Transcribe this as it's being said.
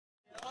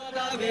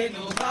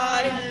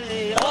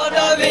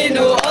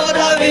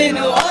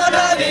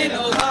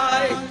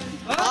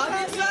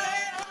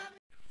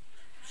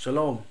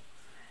Shalom.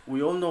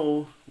 We all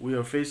know we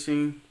are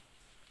facing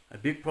a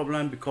big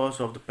problem because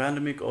of the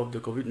pandemic of the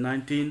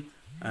COVID-19,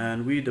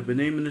 and we, the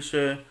B'nai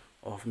Minister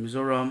of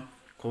Mizoram,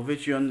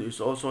 Khovevei, is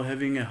also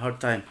having a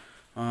hard time.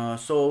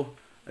 So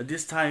at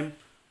this time,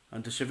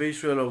 the Shavei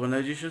Asriel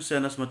organization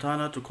sent us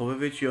matana to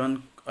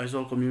Khovevei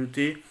Aizol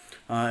community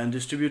and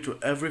distribute to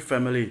every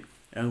family.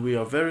 And we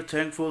are very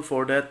thankful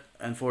for that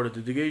and for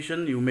the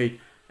dedication you made.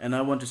 And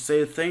I want to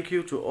say thank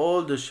you to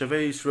all the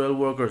Shavei Asriel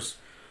workers,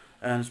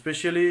 and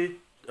especially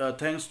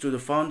thanks to the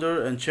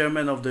founder and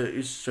chairman of the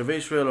Shavei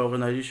Asriel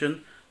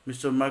organization,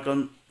 Mr.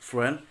 Michael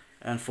Friend,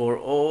 and for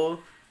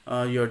all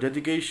your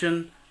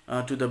dedication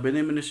to the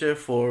B'nai Minister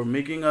for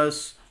making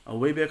us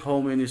way back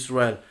home in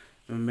Israel.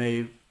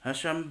 May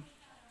Hashem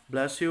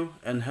bless you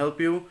and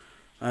help you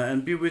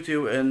and be with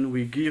you, and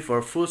we give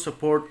our full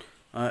support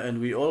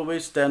and we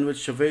always stand with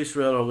Shavei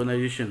Asriel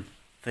organization.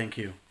 Thank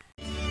you.